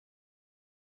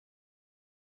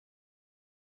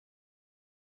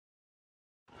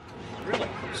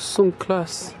some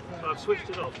class. I've switched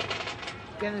it off.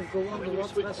 Can it go on the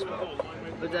water as well?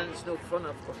 But then it's no fun,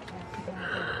 of course.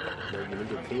 No, you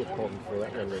need a clear pond for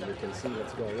that one, and you can see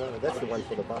what's going on. That's the one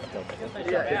for the bathtub.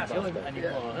 Yeah.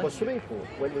 For swimming pool,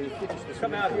 when we finish the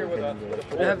Come swimming out here pool,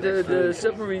 with a. We have the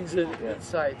submarines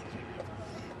inside.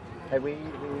 Hey,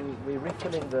 we're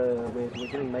refilling we're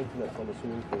doing maintenance on the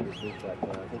swimming pool this week. Like,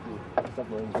 I think the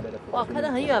submarine's better for the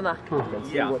swimming pool. You can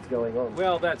see what's going on.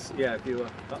 Well, that's if you.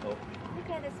 Look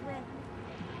at this way.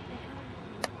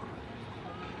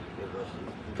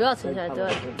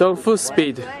 Don't full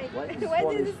speed. Why is the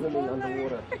swan swimming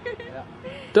underwater?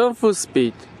 Don't full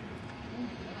speed.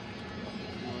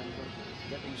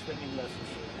 Getting swimming lessons.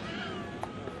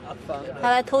 他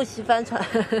来偷袭帆船。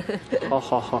好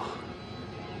好好。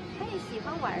他也喜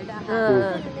欢玩的哈，就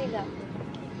是那个。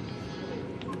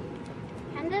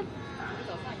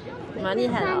蛮厉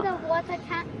害的。 Kind of water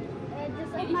can, the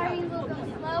submarine will go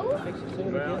slow.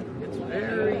 Well, it's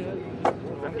very.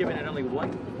 I'm giving it only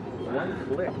one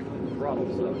click throttle,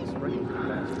 so it's running pretty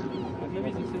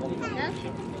fast.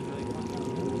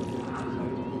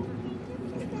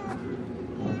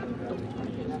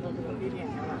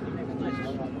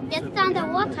 It's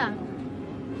underwater.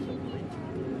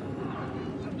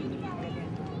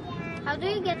 How do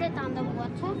you get it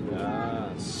underwater?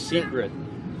 Secret.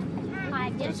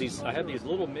 I just. I have these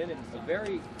little minutes.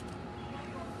 Very.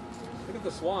 Look at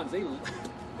the swans.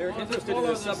 They're interested in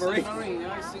the submarine.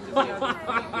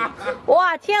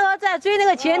 哇，天鹅在追那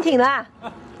个潜艇啦！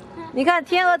你看，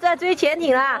天鹅在追潜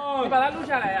艇啦！你把它录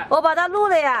下来呀！我把它录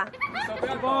了呀。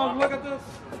Oh, look at this!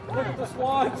 Look at the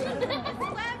swans!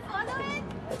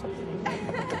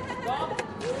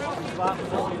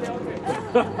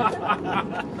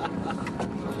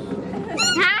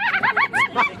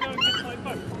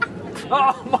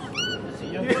 Oh my!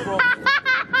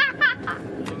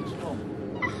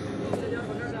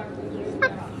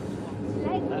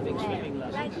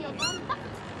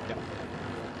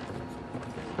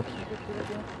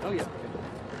 Oh yeah.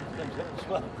 As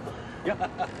well. Yeah.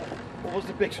 What was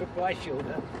the big surprise show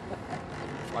then?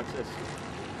 Watch this.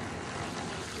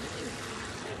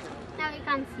 Now you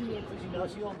can't see it.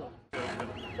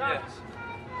 Yes.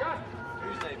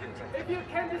 If you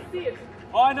can't see it.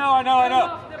 Oh, I know.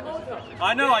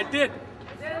 I know, I did.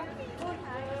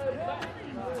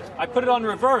 I put it on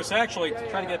reverse, actually, to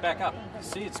try to get it back up.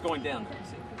 See, it's going down.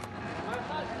 See?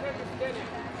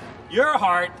 Your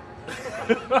heart.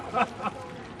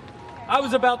 I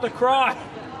was about to cry.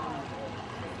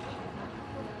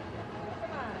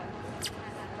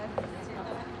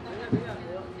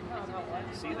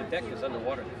 See, the deck is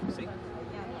underwater. See?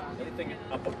 Everything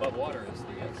up above water is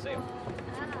the sail.